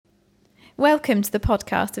Welcome to the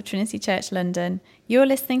podcast of Trinity Church London. You're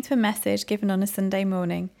listening to a message given on a Sunday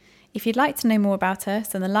morning. If you'd like to know more about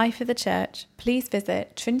us and the life of the church, please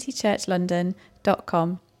visit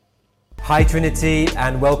trinitychurchlondon.com. Hi Trinity,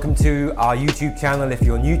 and welcome to our YouTube channel. If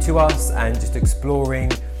you're new to us and just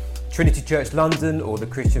exploring Trinity Church London or the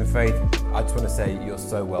Christian faith, I just want to say you're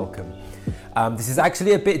so welcome. This is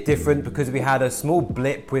actually a bit different because we had a small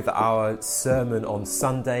blip with our sermon on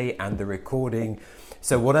Sunday and the recording.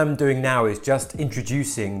 So what I'm doing now is just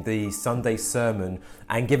introducing the Sunday sermon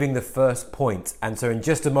and giving the first point. And so in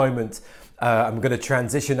just a moment, I'm going to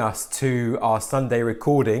transition us to our Sunday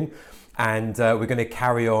recording, and we're going to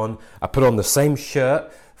carry on. I put on the same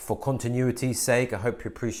shirt for continuity's sake. I hope you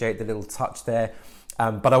appreciate the little touch there.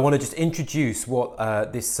 But I want to just introduce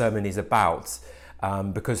what this sermon is about,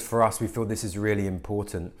 because for us, we feel this is really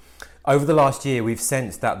important. Over the last year, we've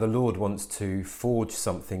sensed that the Lord wants to forge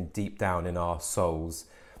something deep down in our souls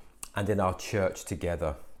and in our church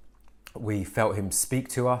together. We felt him speak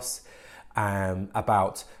to us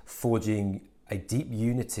about forging a deep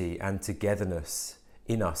unity and togetherness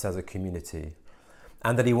in us as a community,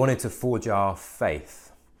 and that he wanted to forge our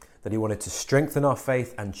faith, that he wanted to strengthen our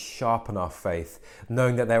faith and sharpen our faith,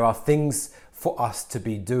 knowing that there are things for us to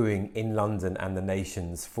be doing in London and the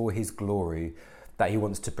nations for his glory that he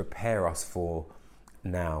wants to prepare us for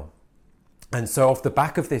now. And so off the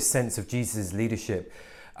back of this sense of Jesus' leadership,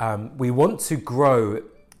 we want to grow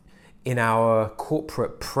in our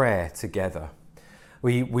corporate prayer together.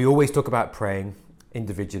 We always talk about praying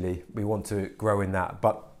individually. We want to grow in that,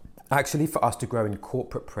 but actually for us to grow in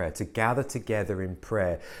corporate prayer, to gather together in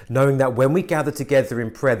prayer, knowing that when we gather together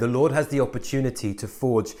in prayer, the Lord has the opportunity to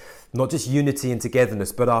forge not just unity and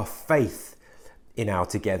togetherness, but our faith in our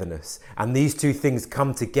togetherness. And these two things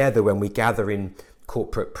come together when we gather in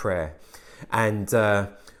corporate prayer. And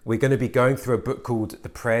we're going to be going through a book called The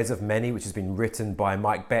Prayers of Many, which has been written by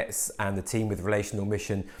Mike Betts and the team with Relational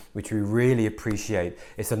Mission, which we really appreciate.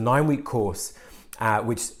 It's a 9-week course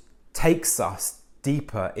which takes us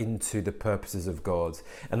deeper into the purposes of God.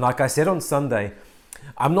 And like I said on Sunday,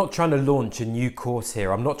 I'm not trying to launch a new course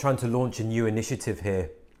here. I'm not trying to launch a new initiative here.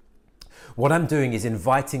 What I'm doing is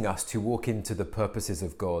inviting us to walk into the purposes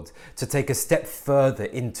of God, to take a step further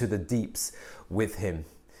into the deeps with him.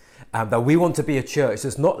 That we want to be a church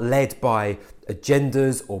that's not led by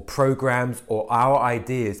agendas or programs or our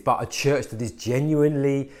ideas, but a church that is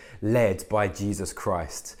genuinely led by Jesus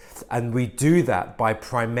Christ. And we do that by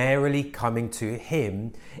primarily coming to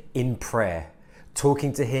him in prayer,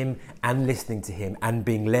 talking to him and listening to him and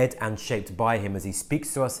being led and shaped by him as he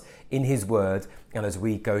speaks to us in his word and as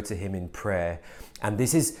we go to him in prayer. And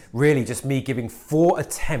this is really just me giving 4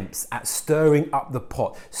 attempts at stirring up the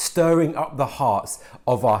pot, stirring up the hearts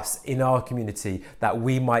of us in our community, that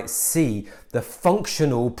we might see the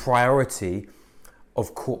functional priority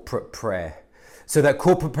of corporate prayer. So that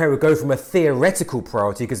corporate prayer would go from a theoretical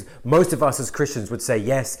priority, because most of us as Christians would say,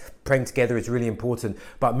 yes, praying together is really important,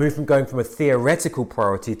 but move from going from a theoretical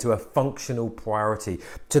priority to a functional priority.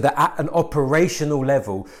 To the at an operational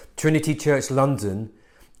level, Trinity Church London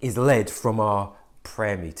is led from our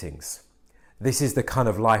prayer meetings. This is the kind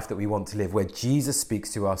of life that we want to live, where Jesus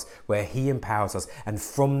speaks to us, where he empowers us, and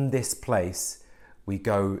from this place we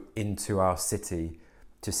go into our city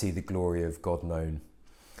to see the glory of God known.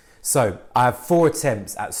 So I have 4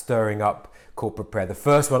 attempts at stirring up corporate prayer. The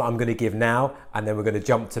first one I'm going to give now, and then we're going to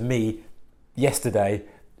jump to me yesterday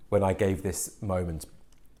when I gave this moment.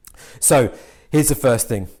 So here's the first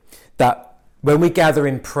thing, that when we gather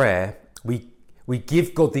in prayer, we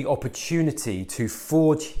give God the opportunity to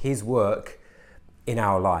forge his work in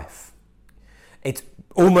our life. It's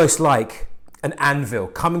almost like an anvil,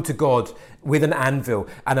 coming to God with an anvil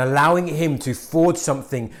and allowing him to forge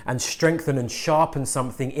something and strengthen and sharpen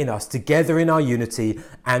something in us together in our unity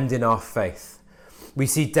and in our faith. We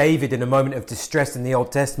see David in a moment of distress in the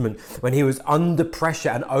Old Testament when he was under pressure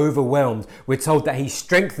and overwhelmed. We're told that he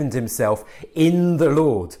strengthened himself in the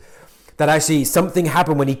Lord. That actually something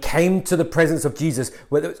happened when he came to the presence of Jesus,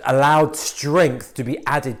 where it allowed strength to be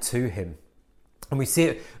added to him. And we see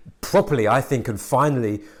it properly, I think, and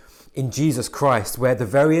finally in Jesus Christ, where at the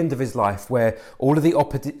very end of his life, where all of the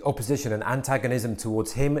opposition and antagonism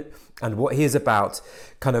towards him and what he is about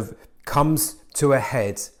kind of comes to a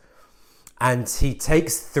head, and he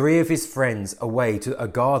takes 3 of his friends away to a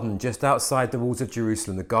garden just outside the walls of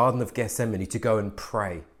Jerusalem, the Garden of Gethsemane, to go and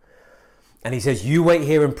pray. And he says, you wait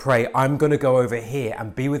here and pray. I'm going to go over here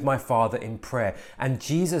and be with my Father in prayer. And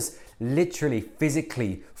Jesus literally,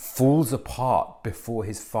 physically falls apart before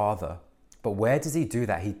his Father. But where does he do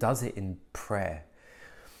that? He does it in prayer.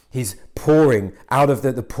 He's pouring out of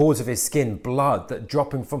the pores of his skin blood that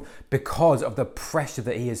dropping from because of the pressure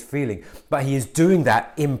that he is feeling. But he is doing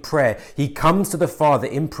that in prayer. He comes to the Father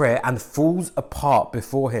in prayer and falls apart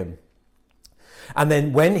before him. And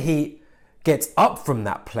then when he gets up from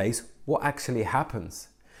that place, what actually happens?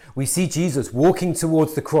 We see Jesus walking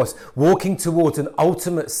towards the cross, walking towards an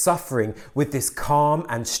ultimate suffering with this calm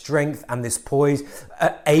and strength and this poise,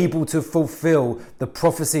 able to fulfill the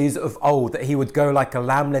prophecies of old, that he would go like a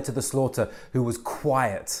lamb led to the slaughter, who was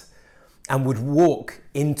quiet and would walk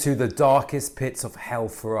into the darkest pits of hell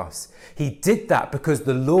for us. He did that because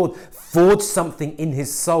the Lord forged something in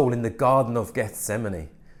his soul in the Garden of Gethsemane.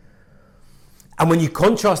 And when you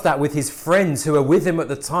contrast that with his friends who were with him at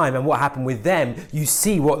the time and what happened with them, you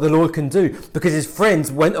see what the Lord can do. Because his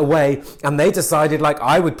friends went away and they decided, like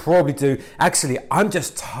I would probably do, actually, I'm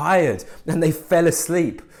just tired. And they fell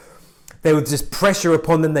asleep. There was just pressure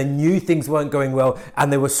upon them. They knew things weren't going well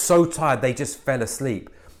and they were so tired they just fell asleep.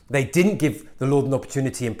 They didn't give the Lord an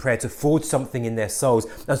opportunity in prayer to forge something in their souls.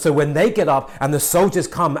 And so when they get up and the soldiers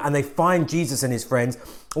come and they find Jesus and his friends,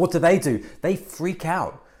 what do? They freak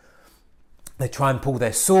out. They try and pull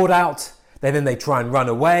their sword out, then they try and run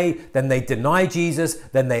away, then they deny Jesus,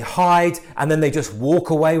 then they hide, and then they just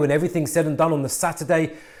walk away when everything's said and done on the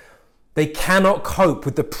Saturday. They cannot cope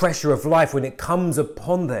with the pressure of life when it comes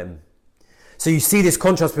upon them. So you see this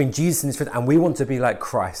contrast between Jesus and his friends, and we want to be like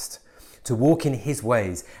Christ, to walk in his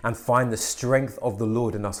ways and find the strength of the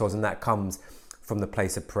Lord in ourselves, and that comes from the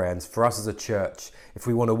place of prayer. And for us as a church, if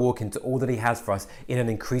we want to walk into all that he has for us in an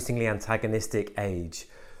increasingly antagonistic age,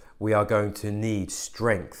 we are going to need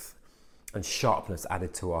strength and sharpness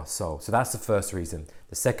added to our soul. So that's the first reason.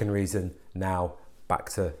 The second reason, now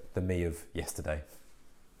back to the me of yesterday.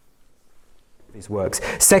 These works.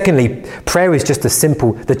 Secondly, prayer is just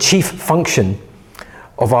the chief function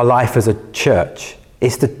of our life as a church.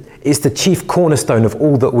 It's the chief cornerstone of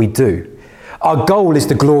all that we do. Our goal is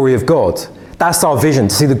the glory of God. That's our vision,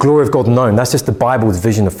 to see the glory of God known. That's just the Bible's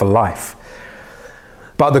vision for life.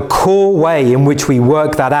 But the core way in which we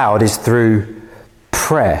work that out is through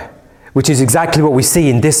prayer, which is exactly what we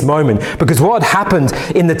see in this moment. Because what had happened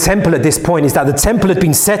in the temple at this point is that the temple had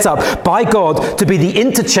been set up by God to be the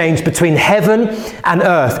interchange between heaven and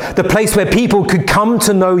earth, the place where people could come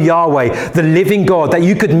to know Yahweh, the living God, that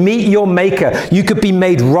you could meet your maker, you could be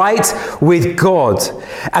made right with God.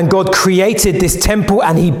 And God created this temple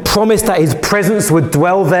and he promised that his presence would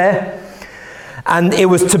dwell there. And it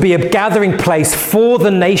was to be a gathering place for the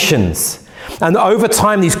nations. And over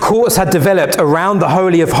time, these courts had developed around the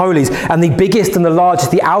Holy of Holies. And the biggest and the largest,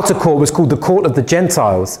 the outer court, was called the Court of the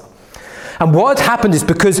Gentiles. And what had happened is,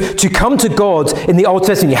 because to come to God in the Old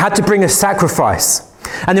Testament, you had to bring a sacrifice.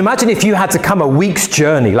 And imagine if you had to come a week's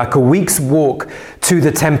journey, like a week's walk to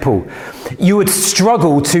the temple. You would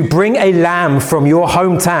struggle to bring a lamb from your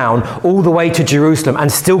hometown all the way to Jerusalem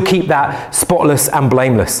and still keep that spotless and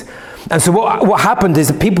blameless. And so what happened is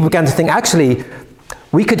that people began to think, actually,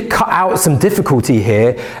 we could cut out some difficulty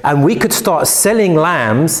here and we could start selling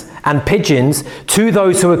lambs and pigeons to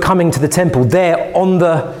those who are coming to the temple there on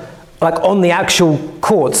the actual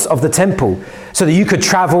courts of the temple, so that you could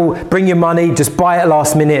travel, bring your money, just buy it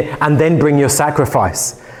last minute and then bring your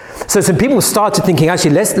sacrifice. So some people started thinking,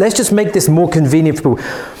 actually, let's just make this more convenient for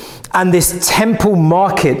people. And this temple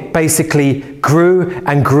market basically grew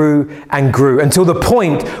and grew and grew until the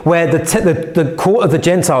point where the court of the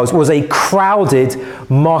Gentiles was a crowded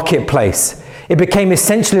marketplace. It became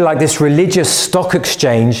essentially like this religious stock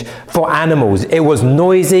exchange for animals. It was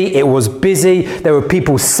noisy, it was busy, there were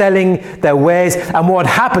people selling their wares. And what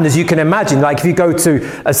had happened, as you can imagine, like if you go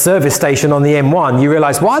to a service station on the M1, you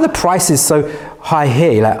realize, why are the prices so high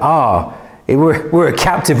here? You're like, we're a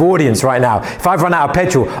captive audience right now. If I've run out of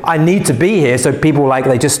petrol, I need to be here. So people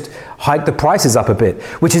they just hike the prices up a bit,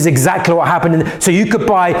 which is exactly what happened. So you could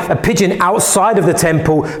buy a pigeon outside of the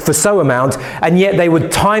temple for so amount, and yet they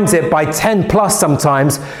would times it by 10 plus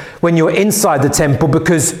sometimes when you're inside the temple,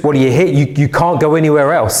 because what do you hit? You can't go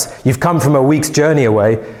anywhere else. You've come from a week's journey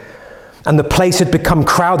away. And the place had become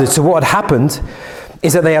crowded. So what had happened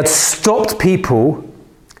is that they had stopped people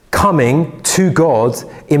coming to God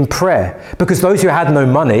in prayer, because those who had no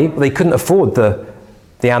money, they couldn't afford the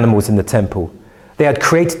animals in the temple. They had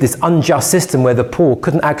created this unjust system where the poor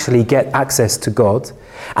couldn't actually get access to God,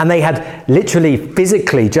 and they had literally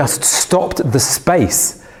physically just stopped the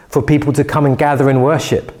space for people to come and gather and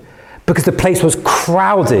worship, because the place was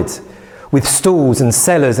crowded with stalls and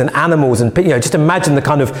sellers and animals, and just imagine the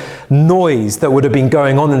kind of noise that would have been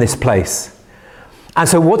going on in this place. And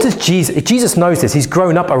so what does Jesus knows this. He's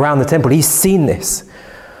grown up around the temple. He's seen this.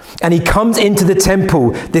 And he comes into the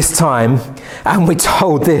temple this time, and we're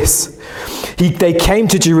told this. They came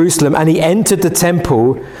to Jerusalem, and he entered the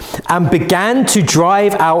temple and began to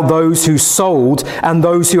drive out those who sold and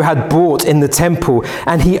those who had bought in the temple.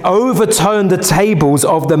 And he overturned the tables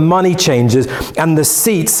of the money changers and the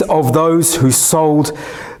seats of those who sold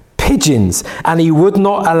pigeons. And he would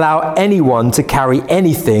not allow anyone to carry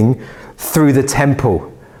anything through the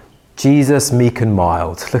temple. Jesus, meek and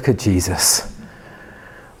mild. Look at Jesus.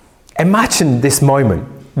 Imagine this moment.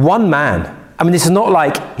 One man. I mean, this is not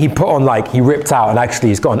like he put on, like, he ripped out and actually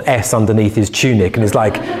he's got an S underneath his tunic and is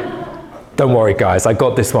like, don't worry guys, I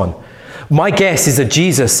got this one. My guess is that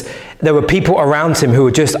Jesus, there were people around him who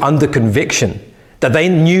were just under conviction, that they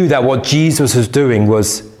knew that what Jesus was doing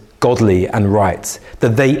was godly and right,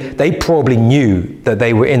 that they probably knew that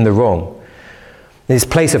they were in the wrong. In this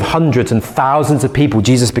place of hundreds and thousands of people,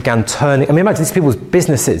 Jesus began turning. I mean, imagine these people's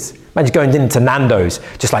businesses. Imagine going into Nando's,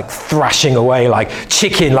 just like thrashing away like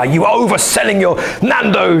chicken, like you overselling your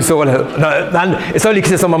Nando's. Or no, it's only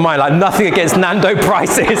because it's on my mind. Like nothing against Nando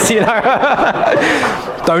prices, you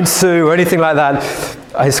know. Don't sue or anything like that.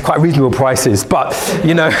 It's quite reasonable prices, but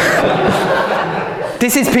you know,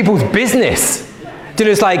 this is people's business. You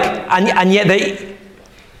know, it's like, and yet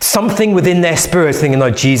something within their spirit thinking, no,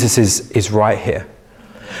 Jesus is right here.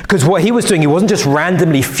 Because what he was doing, he wasn't just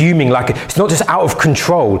randomly fuming, like it's not just out of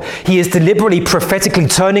control. He is deliberately, prophetically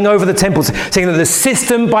turning over the temples, saying that the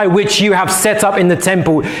system by which you have set up in the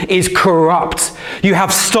temple is corrupt. You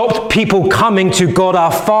have stopped people coming to God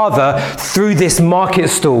our Father through this market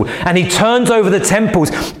stall. And he turns over the temples,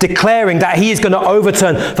 declaring that he is going to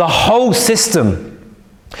overturn the whole system.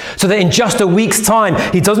 So that in just a week's time,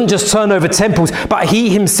 he doesn't just turn over temples, but he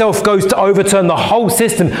himself goes to overturn the whole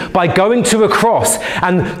system by going to a cross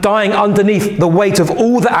and dying underneath the weight of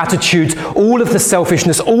all the attitudes, all of the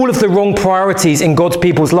selfishness, all of the wrong priorities in God's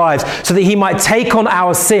people's lives, so that he might take on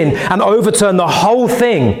our sin and overturn the whole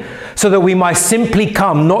thing, so that we might simply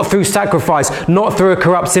come, not through sacrifice, not through a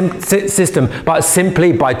corrupt system, but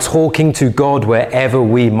simply by talking to God wherever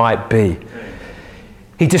we might be.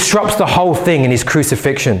 He disrupts the whole thing in his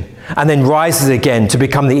crucifixion and then rises again to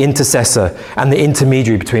become the intercessor and the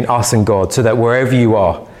intermediary between us and God, so that wherever you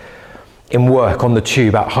are, in work, on the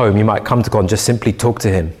tube, at home, you might come to God and just simply talk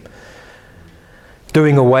to him.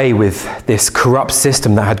 Doing away with this corrupt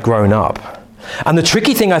system that had grown up. And the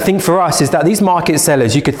tricky thing I think for us is that these market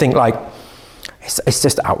sellers, you could think like, it's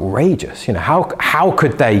just outrageous. You know, how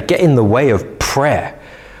could they get in the way of prayer?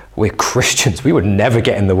 We're Christians. We would never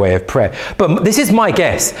get in the way of prayer. But this is my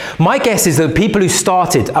guess. My guess is that people who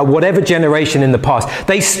started at whatever generation in the past,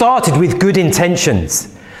 they started with good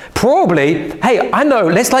intentions. Probably, hey, I know,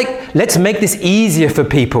 let's make this easier for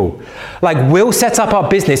people. Like, we'll set up our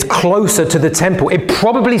business closer to the temple. It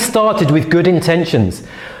probably started with good intentions.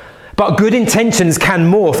 But good intentions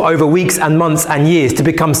can morph over weeks and months and years to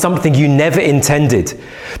become something you never intended.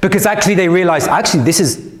 Because actually they realized, actually, this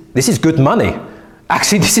is good money.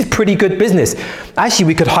 Actually, this is pretty good business. Actually,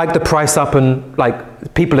 we could hike the price up and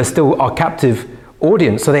like people are still our captive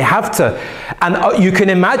audience. So they have to. And you can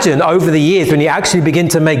imagine over the years when you actually begin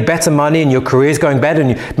to make better money and your career's going better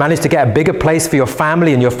and you manage to get a bigger place for your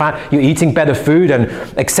family and you're eating better food and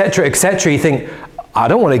et cetera, you think, I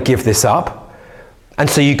don't want to give this up. And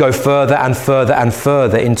so you go further and further and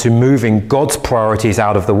further into moving God's priorities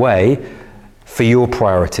out of the way for your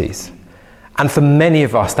priorities. And for many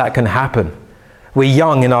of us, that can happen. We're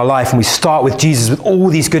young in our life and we start with Jesus with all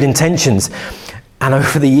these good intentions. And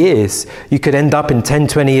over the years, you could end up in 10,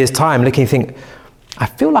 20 years' time looking and think, I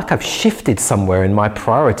feel like I've shifted somewhere in my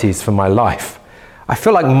priorities for my life. I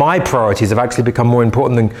feel like my priorities have actually become more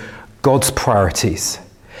important than God's priorities.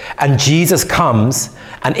 And Jesus comes,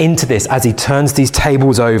 and into this, as he turns these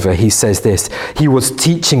tables over, he says this. He was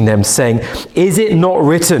teaching them, saying, is it not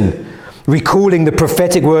written, recalling the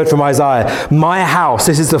prophetic word from Isaiah, my house,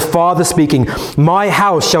 this is the Father speaking, my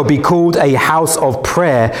house shall be called a house of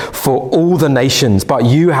prayer for all the nations, but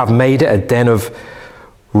you have made it a den of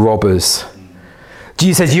robbers.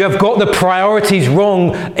 Jesus says, you have got the priorities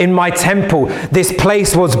wrong in my temple. This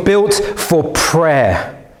place was built for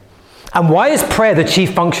prayer. And why is prayer the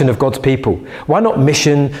chief function of God's people? Why not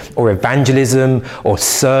mission or evangelism or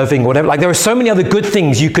serving, whatever? Like, there are so many other good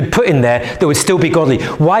things you could put in there that would still be godly.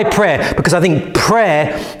 Why prayer? Because I think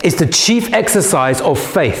prayer is the chief exercise of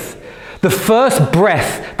faith. The first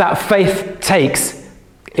breath that faith takes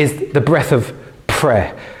is the breath of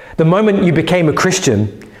prayer. The moment you became a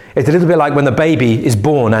Christian, it's a little bit like when the baby is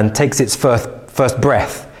born and takes its first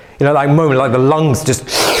breath. You know, like a moment, like the lungs just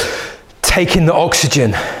taking the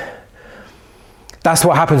oxygen. That's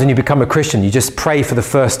what happens when you become a Christian. You just pray for the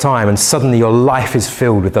first time and suddenly your life is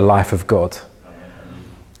filled with the life of God.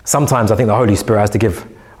 Sometimes I think the Holy Spirit has to give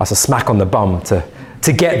us a smack on the bum to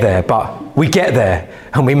get there, but we get there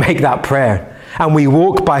and we make that prayer and we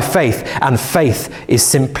walk by faith, and faith is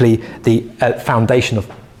simply the foundation of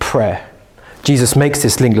prayer. Jesus makes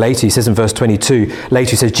this link later. He says in verse 22,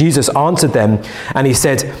 later he says, Jesus answered them and he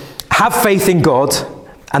said, have faith in God.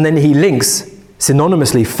 And then he links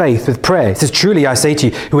synonymously faith with prayer. He says, truly I say to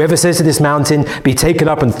you, whoever says to this mountain, be taken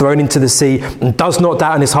up and thrown into the sea, and does not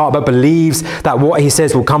doubt in his heart, but believes that what he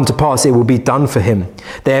says will come to pass, it will be done for him.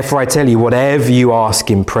 Therefore I tell you, whatever you ask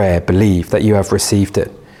in prayer, believe that you have received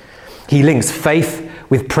it. He links faith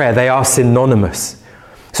with prayer. They are synonymous.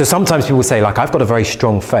 So sometimes people say, like, I've got a very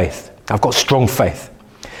strong faith. I've got strong faith.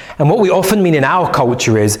 And what we often mean in our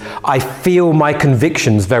culture is, I feel my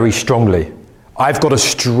convictions very strongly. I've got a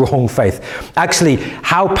strong faith. Actually,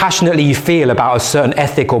 how passionately you feel about a certain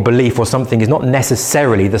ethic or belief or something is not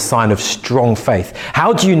necessarily the sign of strong faith.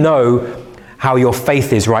 How do you know how your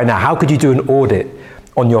faith is right now? How could you do an audit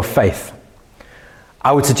on your faith?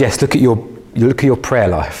 I would suggest look at your prayer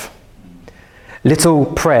life. Little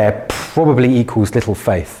prayer probably equals little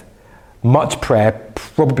faith. Much prayer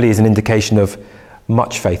probably is an indication of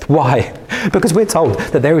much faith. Why? Because we're told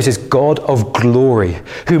that there is this God of glory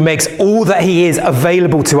who makes all that he is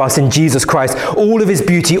available to us in Jesus Christ, all of his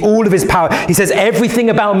beauty, all of his power. He says everything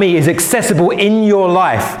about me is accessible in your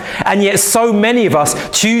life. And yet so many of us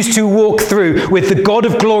choose to walk through with the God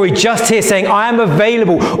of glory just here saying, I am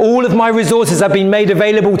available. All of my resources have been made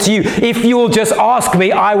available to you. If you will just ask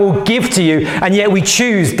me, I will give to you. And yet we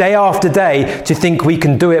choose day after day to think we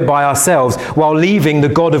can do it by ourselves while leaving the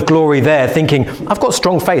God of glory there thinking, I've got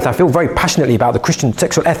strong faith. I feel very passionately about the Christian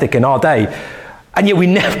sexual ethic in our day. And yet we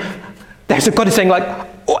never, there's a God is saying like,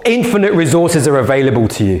 infinite resources are available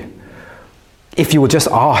to you. If you will just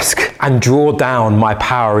ask and draw down my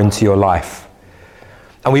power into your life.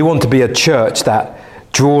 And we want to be a church that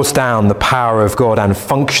draws down the power of God and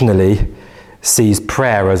functionally sees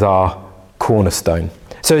prayer as our cornerstone.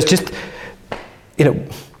 So it's just, we're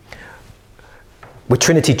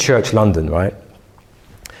Trinity Church London, right?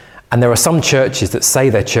 And there are some churches that say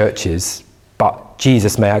they're churches, but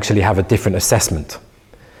Jesus may actually have a different assessment.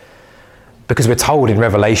 Because we're told in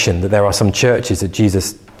Revelation that there are some churches that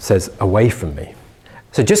Jesus says, away from me.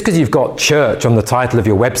 So just because you've got church on the title of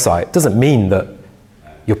your website doesn't mean that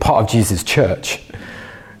you're part of Jesus' church.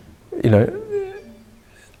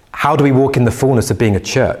 How do we walk in the fullness of being a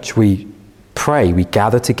church? We pray, we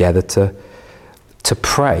gather together to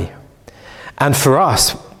pray. And for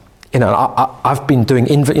us, I've been doing,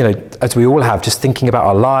 as we all have, just thinking about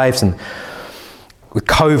our lives and with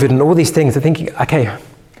COVID and all these things, and thinking, okay,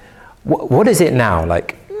 what is it now,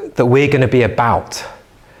 that we're going to be about?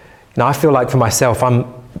 I feel like for myself,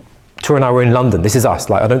 Tori and I were in London. This is us.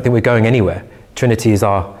 I don't think we're going anywhere. Trinity is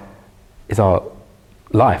our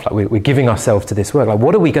life. We're giving ourselves to this work.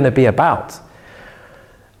 What are we going to be about?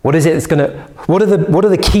 What is it that's going to? What are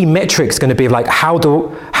the key metrics going to be? How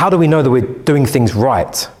do we know that we're doing things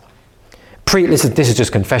right? This is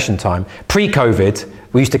just confession time. Pre-COVID,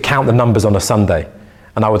 we used to count the numbers on a Sunday.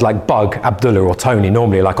 And I would bug Abdullah or Tony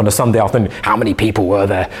normally, on a Sunday afternoon, how many people were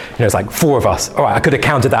there? It's 4 of us. All right, I could have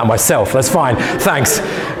counted that myself. That's fine. Thanks.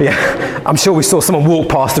 Yeah, I'm sure we saw someone walk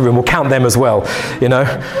past the room. We'll count them as well,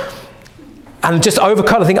 And just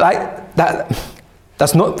overcut, I think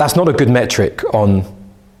that's not a good metric on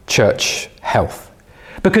church health.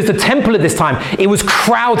 Because the temple at this time, it was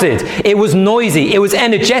crowded, it was noisy, it was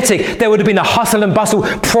energetic. There would have been a hustle and bustle,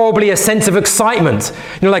 probably a sense of excitement.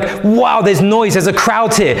 Wow, there's noise, there's a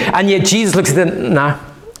crowd here. And yet Jesus looks at them, nah,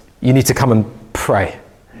 you need to come and pray.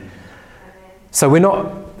 So we're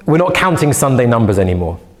not counting Sunday numbers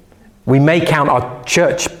anymore. We may count our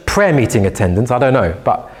church prayer meeting attendance, I don't know.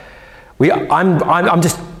 But I'm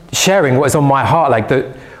just sharing what is on my heart,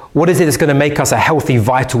 what is it that's going to make us a healthy,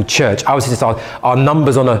 vital church? I would suggest our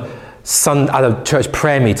numbers on at a church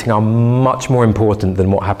prayer meeting are much more important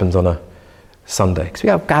than what happens on a Sunday. Because we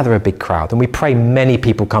gather a big crowd and we pray many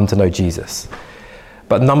people come to know Jesus.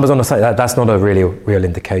 But numbers on a Sunday, that's not a really real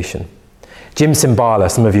indication. Jim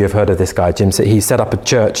Cymbala, some of you have heard of this guy, Jim. He set up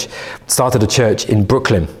started a church in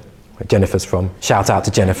Brooklyn, where Jennifer's from. Shout out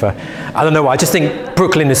to Jennifer. I don't know why, I just think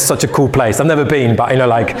Brooklyn is such a cool place. I've never been, but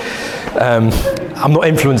I'm not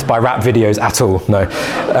influenced by rap videos at all, no.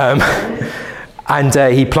 And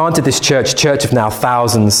he planted this church of now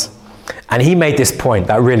thousands. And he made this point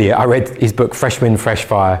that really, I read his book, Fresh Wind, Fresh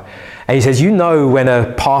Fire. And he says, when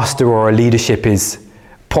a pastor or a leadership is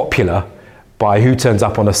popular by who turns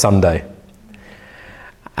up on a Sunday.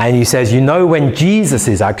 And he says, you know when Jesus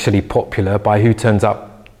is actually popular by who turns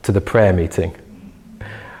up to the prayer meeting.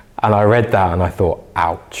 And I read that and I thought,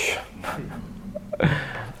 ouch.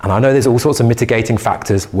 And I know there's all sorts of mitigating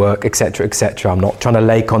factors, work, etc., etc. I'm not trying to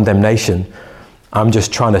lay condemnation. I'm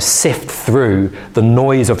just trying to sift through the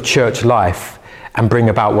noise of church life and bring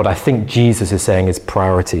about what I think Jesus is saying is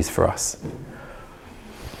priorities for us.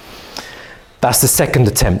 That's the second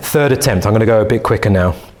attempt. Third attempt, I'm going to go a bit quicker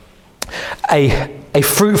now. A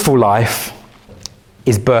fruitful life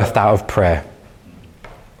is birthed out of prayer.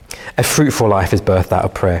 A fruitful life is birthed out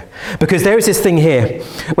of prayer. Because there is this thing here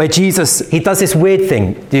where Jesus, he does this weird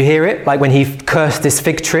thing. Do you hear it? Like when he cursed this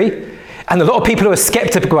fig tree. And a lot of people who are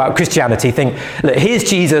skeptical about Christianity think, look, here's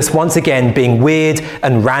Jesus once again being weird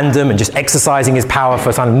and random and just exercising his power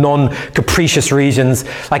for some non-capricious reasons.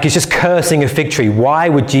 Like he's just cursing a fig tree. Why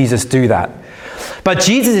would Jesus do that? But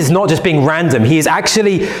Jesus is not just being random. He is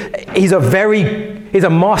actually, he's a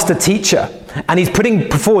master teacher. And he's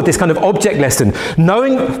putting forward this kind of object lesson.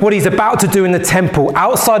 Knowing what he's about to do in the temple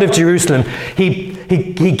outside of Jerusalem, he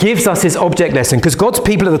gives us his object lesson. Because God's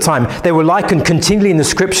people at the time, they were likened continually in the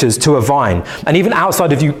scriptures to a vine. And even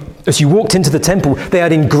outside of you, as you walked into the temple, they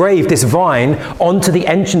had engraved this vine onto the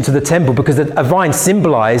entrance of the temple because a vine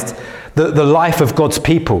symbolized the life of God's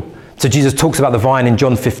people. So Jesus talks about the vine in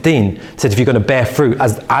John 15. Said if you're going to bear fruit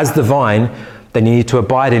as the vine, then you need to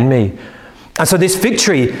abide in me. And so this fig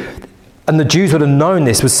tree, and the Jews would have known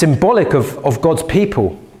this, was symbolic of God's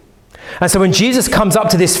people. And so when Jesus comes up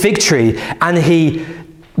to this fig tree and he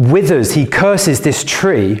withers, he curses this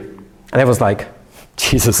tree, and everyone's like,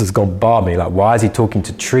 Jesus has gone balmy. Like, why is he talking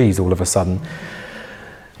to trees all of a sudden?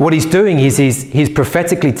 What he's doing is he's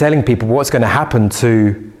prophetically telling people what's going to happen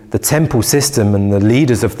to the temple system and the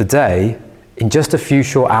leaders of the day in just a few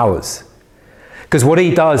short hours. Because what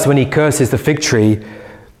he does when he curses the fig tree,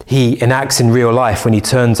 he enacts in real life when he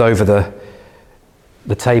turns over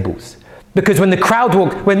the tables. Because when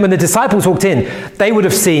the disciples walked in, they would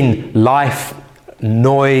have seen life,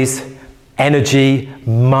 noise, energy,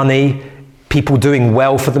 money, people doing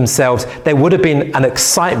well for themselves. There would have been an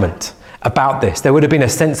excitement about this. There would have been a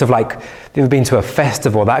sense of like, they've been to a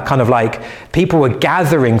festival, that kind of like, people were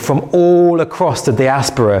gathering from all across the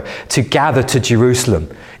diaspora to gather to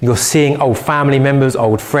Jerusalem. You're seeing old family members,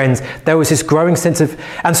 old friends. There was this growing sense of,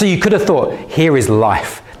 and so you could have thought, here is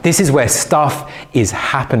life. This is where stuff is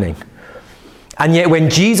happening. And yet when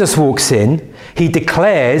Jesus walks in, he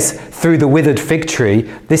declares through the withered fig tree,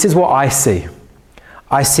 this is what I see.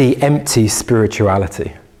 I see empty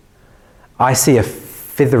spirituality. I see a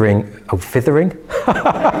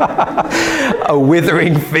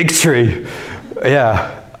withering fig tree.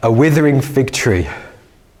 Yeah, a withering fig tree.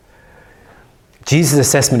 Jesus'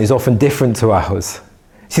 assessment is often different to ours.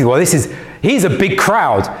 See, well, he's a big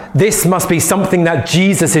crowd. This must be something that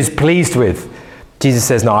Jesus is pleased with. Jesus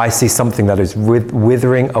says, no, I see something that is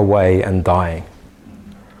withering away and dying.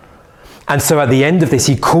 And so at the end of this,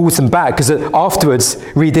 he calls them back, because afterwards,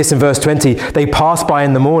 read this in verse 20, they passed by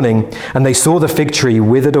in the morning and they saw the fig tree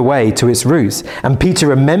withered away to its roots. And Peter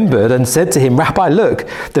remembered and said to him, Rabbi, look,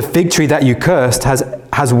 the fig tree that you cursed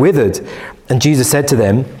has withered. And Jesus said to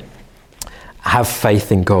them, have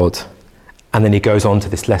faith in God. And then he goes on to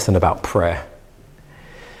this lesson about prayer.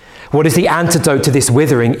 What is the antidote to this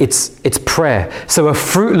withering? It's prayer. So a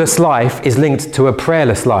fruitless life is linked to a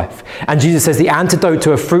prayerless life. And Jesus says the antidote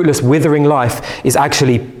to a fruitless, withering life is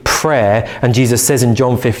actually prayer. And Jesus says in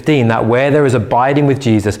John 15 that where there is abiding with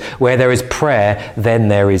Jesus, where there is prayer, then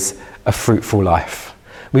there is a fruitful life.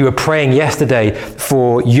 We were praying yesterday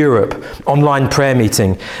for Europe, online prayer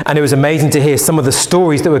meeting, and it was amazing to hear some of the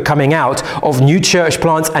stories that were coming out of new church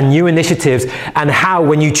plants and new initiatives, and how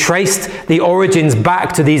when you traced the origins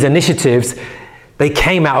back to these initiatives, they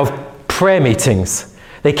came out of prayer meetings.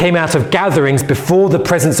 They came out of gatherings before the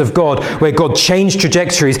presence of God, where God changed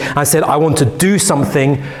trajectories and said, I want to do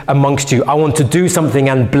something amongst you. I want to do something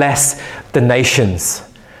and bless the nations.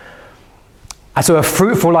 And so a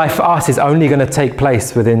fruitful life for us is only going to take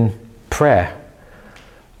place within prayer.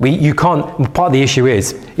 You can't, part of the issue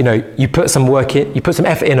is, you put some work in, you put some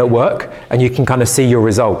effort in at work, and you can kind of see your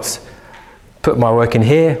results. Put my work in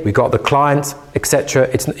here, we got the clients, etc.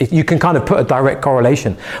 You can kind of put a direct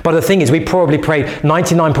correlation. But the thing is, we probably pray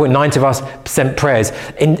 99.9% prayers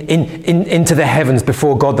into the heavens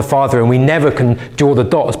before God the Father, and we never can draw the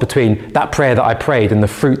dots between that prayer that I prayed and the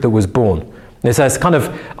fruit that was born. And so it's kind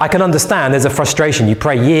of, I can understand there's a frustration. You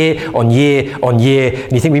pray year on year on year,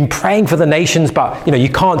 and you think we've been praying for the nations, but you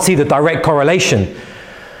can't see the direct correlation.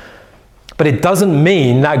 But it doesn't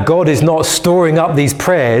mean that God is not storing up these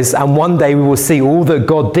prayers, and one day we will see all that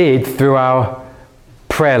God did through our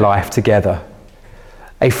prayer life together.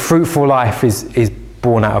 A fruitful life is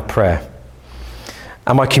born out of prayer.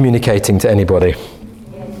 Am I communicating to anybody?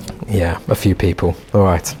 Yeah, a few people. All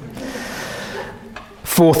right.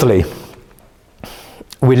 Fourthly,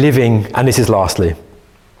 we're living, and this is lastly,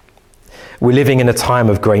 we're living in a time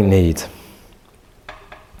of great need.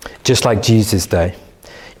 Just like Jesus' day.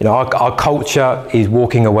 You know, our culture is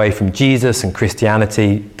walking away from Jesus and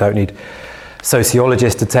Christianity. Don't need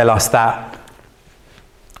sociologists to tell us that.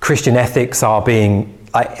 Christian ethics are being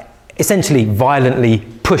essentially violently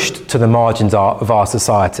pushed to the margins of our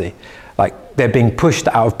society. Like, they're being pushed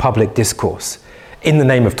out of public discourse in the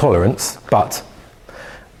name of tolerance, but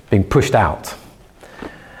being pushed out.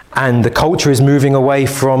 And the culture is moving away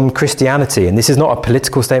from Christianity. And this is not a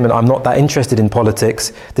political statement. I'm not that interested in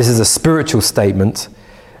politics. This is a spiritual statement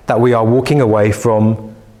that we are walking away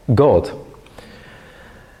from God.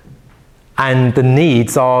 And the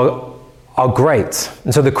needs are great.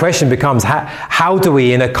 And so the question becomes, how do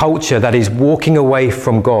we, in a culture that is walking away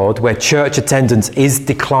from God, where church attendance is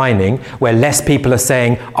declining, where less people are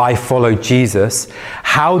saying, I follow Jesus,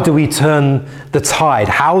 how do we turn the tide?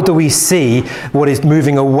 How do we see what is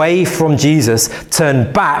moving away from Jesus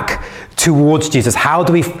turn back towards Jesus? How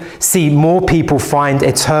do we see more people find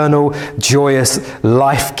eternal, joyous,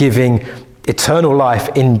 life-giving, eternal life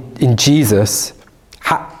in Jesus?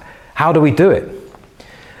 How do we do it?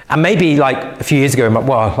 And maybe like a few years ago,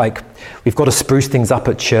 we've got to spruce things up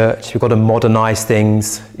at church. We've got to modernize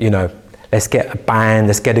things. You know, let's get a band,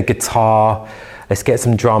 let's get a guitar, let's get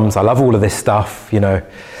some drums. I love all of this stuff. You know,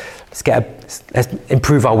 let's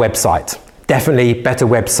improve our website. Definitely better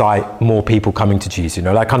website, more people coming to Jesus. You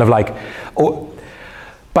know,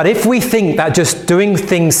 but if we think that just doing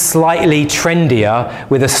things slightly trendier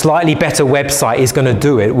with a slightly better website is going to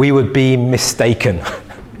do it, we would be mistaken.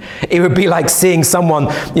 It would be like seeing someone,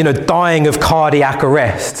 you know, dying of cardiac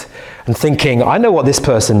arrest and thinking, I know what this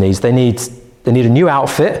person needs. They need a new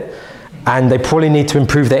outfit, and they probably need to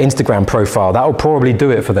improve their Instagram profile. That will probably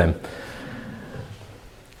do it for them.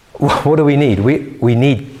 What do we need? We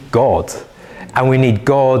need God, and we need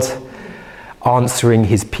God answering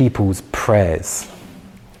his people's prayers.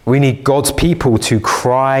 We need God's people to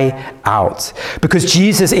cry out. Because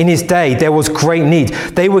Jesus, in his day, there was great need.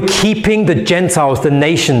 They were keeping the Gentiles, the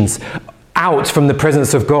nations, out from the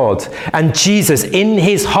presence of God. And Jesus, in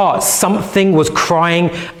his heart, something was crying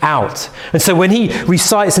out. And so when he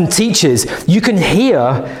recites and teaches, you can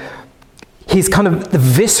hear his kind of the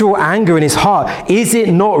visceral anger in his heart. Is it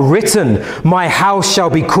not written, my house shall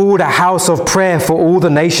be called a house of prayer for all the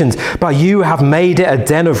nations, but you have made it a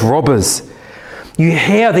den of robbers? You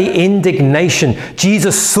hear the indignation.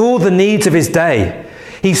 Jesus saw the needs of his day.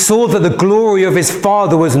 He saw that the glory of his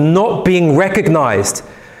Father was not being recognized.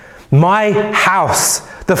 My house,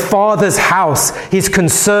 the Father's house, his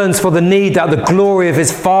concerns for the need that the glory of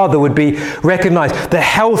his Father would be recognized. The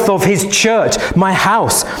health of his church, my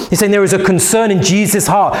house. He's saying there is a concern in Jesus'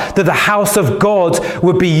 heart that the house of God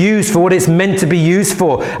would be used for what it's meant to be used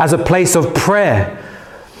for, as a place of prayer.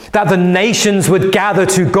 That the nations would gather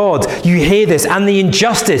to God. You hear this, and the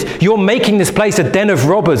injustice. You're making this place a den of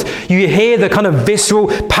robbers. You hear the kind of visceral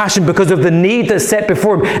passion because of the need that's set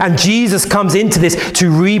before him. And Jesus comes into this to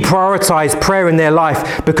reprioritize prayer in their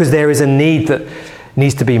life, because there is a need that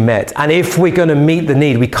needs to be met. And if we're going to meet the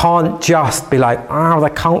need, we can't just be like, oh, the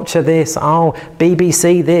culture this, oh,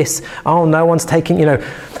 BBC this, oh, no one's taking,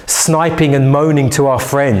 sniping and moaning to our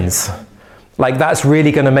friends. Like, that's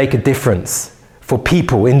really going to make a difference for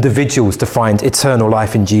people, individuals, to find eternal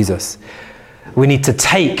life in Jesus. We need to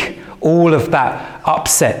take all of that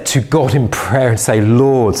upset to God in prayer and say,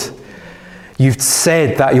 Lord, you've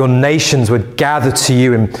said that your nations would gather to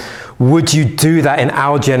you, and would you do that in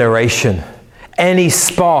our generation? Any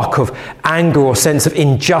spark of anger or sense of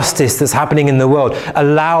injustice that's happening in the world,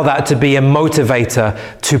 allow that to be a motivator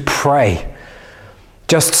to pray.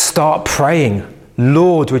 Just start praying.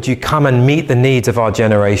 Lord, would you come and meet the needs of our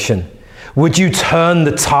generation? Would you turn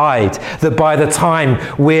the tide, that by the time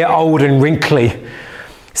we're old and wrinkly,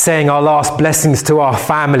 saying our last blessings to our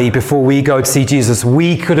family before we go to see Jesus,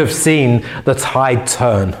 we could have seen the tide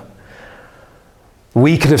turn.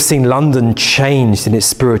 We could have seen London changed in its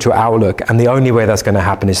spiritual outlook, and the only way that's going to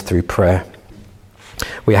happen is through prayer.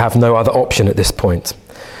 We have no other option at this point.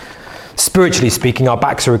 Spiritually speaking, our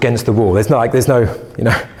backs are against the wall.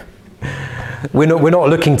 We're not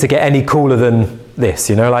looking to get any cooler than this,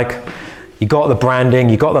 You got the branding,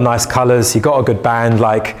 you got the nice colours, you got a good band,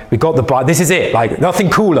 we got the this is it, nothing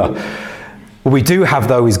cooler. What we do have,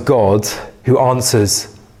 though, is God who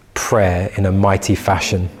answers prayer in a mighty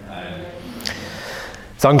fashion.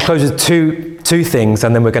 So I'm going to close with two things,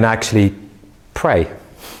 and then we're going to actually pray.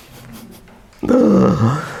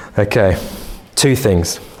 Okay, two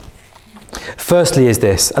things. Firstly is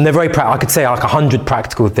this, and they're very practical. I could say like 100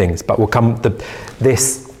 practical things, but we'll come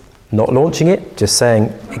this, not launching it, just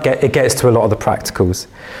saying it gets to a lot of the practicals.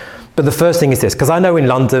 But the first thing is this, because I know in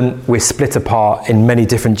London we're split apart in many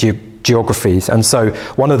different geographies, and so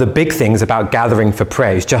one of the big things about gathering for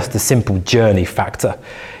prayer is just the simple journey factor.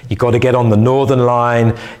 You've got to get on the Northern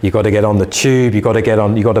Line, you've got to get on the tube, you've got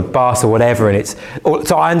to bus or whatever, and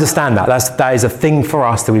so I understand that is a thing for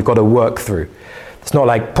us that we've got to work through. It's not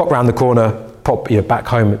like pop round the corner, pop back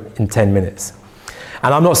home in 10 minutes.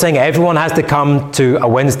 And I'm not saying everyone has to come to a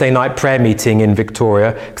Wednesday night prayer meeting in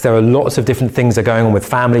Victoria, because there are lots of different things that are going on with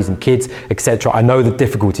families and kids, etc. I know the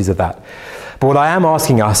difficulties of that. But what I am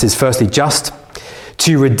asking us is firstly just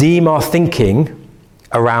to redeem our thinking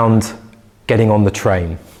around getting on the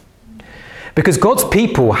train. Because God's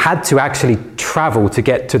people had to actually travel to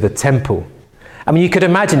get to the temple. I mean, you could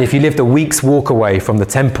imagine if you lived a week's walk away from the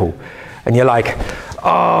temple and you're like,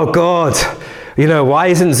 oh God, why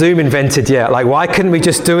isn't Zoom invented yet? Like, why couldn't we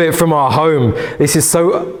just do it from our home? This is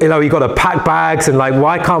so, you've got to pack bags and like,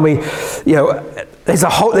 why can't we,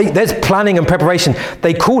 there's planning and preparation.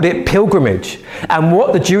 They called it pilgrimage. And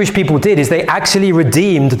what the Jewish people did is they actually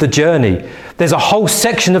redeemed the journey. There's a whole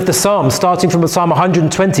section of the Psalms, starting from Psalm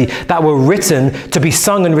 120, that were written to be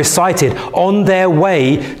sung and recited on their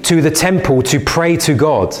way to the temple to pray to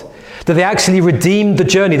God. That they actually redeemed the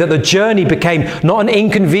journey, that the journey became not an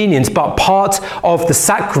inconvenience, but part of the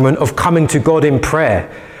sacrament of coming to God in prayer.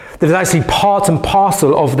 That it's actually part and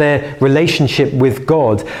parcel of their relationship with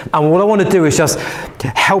God. And what I want to do is just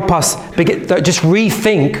help us just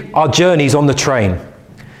rethink our journeys on the train.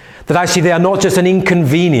 That actually they are not just an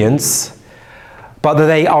inconvenience, but that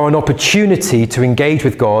they are an opportunity to engage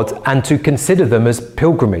with God and to consider them as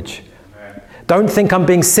pilgrimage. Don't think I'm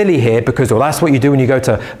being silly here because that's what you do when you go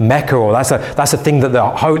to Mecca, or that's a thing that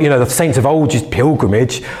the saints of old used,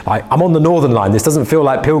 pilgrimage. Like, I'm on the Northern Line, this doesn't feel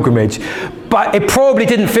like pilgrimage. But it probably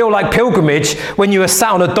didn't feel like pilgrimage when you were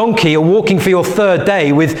sat on a donkey or walking for your third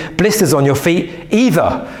day with blisters on your feet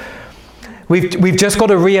either. We've just got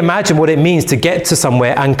to reimagine what it means to get to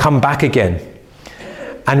somewhere and come back again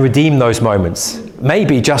and redeem those moments.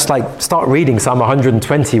 Maybe just like start reading Psalm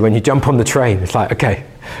 120 when you jump on the train. It's like,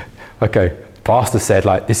 okay. Pastor said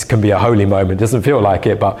like this can be a holy moment. Doesn't feel like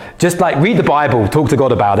it, but just like read the Bible, talk to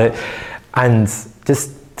God about it, and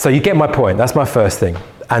just so you get my point. That's my first thing.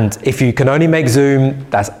 And if you can only make Zoom,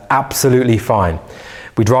 that's absolutely fine.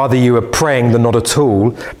 We'd rather you were praying than not at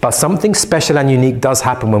all, but something special and unique does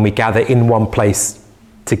happen when we gather in one place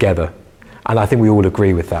together. And I think we all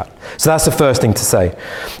agree with that. So that's the first thing to say.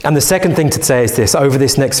 And the second thing to say is this: over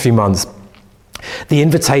this next few months, the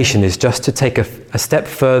invitation is just to take a step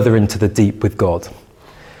further into the deep with God.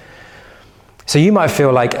 So you might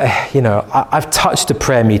feel like, I've touched a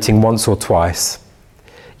prayer meeting once or twice.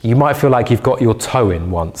 You might feel like you've got your toe in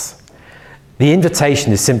once. The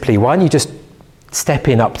invitation is simply, why don't you just step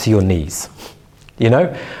in up to your knees?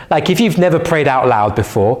 Like if you've never prayed out loud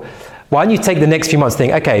before, why don't you take the next few months and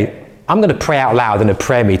think, okay, I'm going to pray out loud in a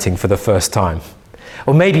prayer meeting for the first time.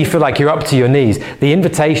 Or maybe you feel like you're up to your knees. The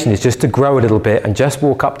invitation is just to grow a little bit and just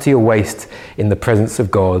walk up to your waist in the presence of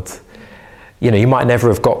God. You might never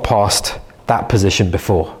have got past that position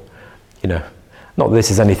before. Not that this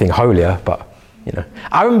is anything holier, but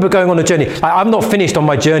I remember going on a journey. I'm not finished on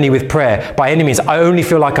my journey with prayer by any means. I only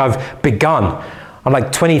feel like I've begun. I'm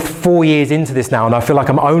like 24 years into this now, and I feel like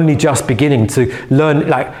I'm only just beginning to learn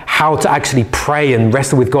like how to actually pray and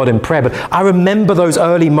wrestle with God in prayer. But I remember those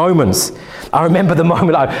early moments. I remember the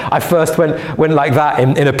moment I first went like that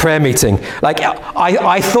in a prayer meeting. Like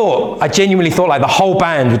I genuinely thought like the whole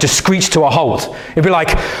band would just screech to a halt. It'd be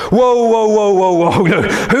like, whoa, whoa, whoa, whoa, whoa.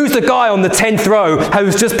 Who's the guy on the 10th row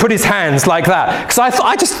who's just put his hands like that? Because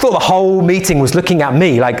I just thought the whole meeting was looking at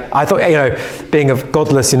me. Like I thought, being a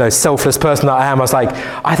godless, selfless person that I am, I was like,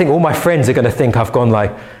 I think all my friends are going to think I've gone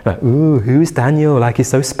like, ooh, who's Daniel? Like he's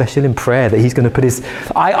so special in prayer that he's going to put his...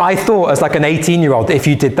 I thought as like an 18-year-old that if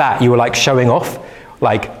you did that, you were like showing off.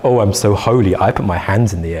 Like, oh, I'm so holy. I put my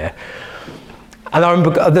hands in the air. And I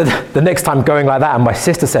remember the next time going like that and my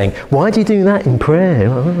sister saying, why do you do that in prayer?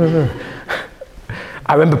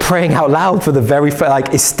 I remember praying out loud for the very first,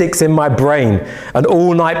 like it sticks in my brain, an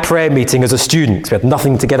all-night prayer meeting as a student, because we had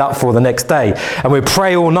nothing to get up for the next day. And we'd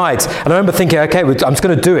pray all night. And I remember thinking, okay, I'm just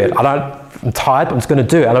going to do it. I'm tired, but I'm just going to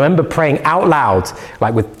do it. And I remember praying out loud,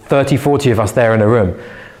 like with 30, 40 of us there in a room.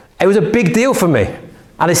 It was a big deal for me.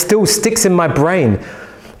 And it still sticks in my brain.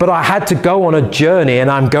 But I had to go on a journey,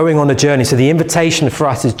 and I'm going on a journey. So the invitation for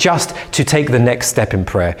us is just to take the next step in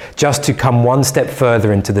prayer, just to come one step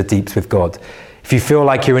further into the deeps with God. If you feel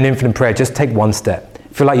like you're an infant in prayer, just take one step.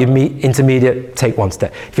 If you feel like you're intermediate, take one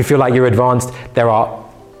step. If you feel like you're advanced, there are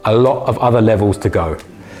a lot of other levels to go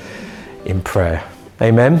in prayer.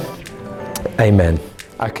 Amen? Amen.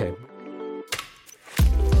 Okay.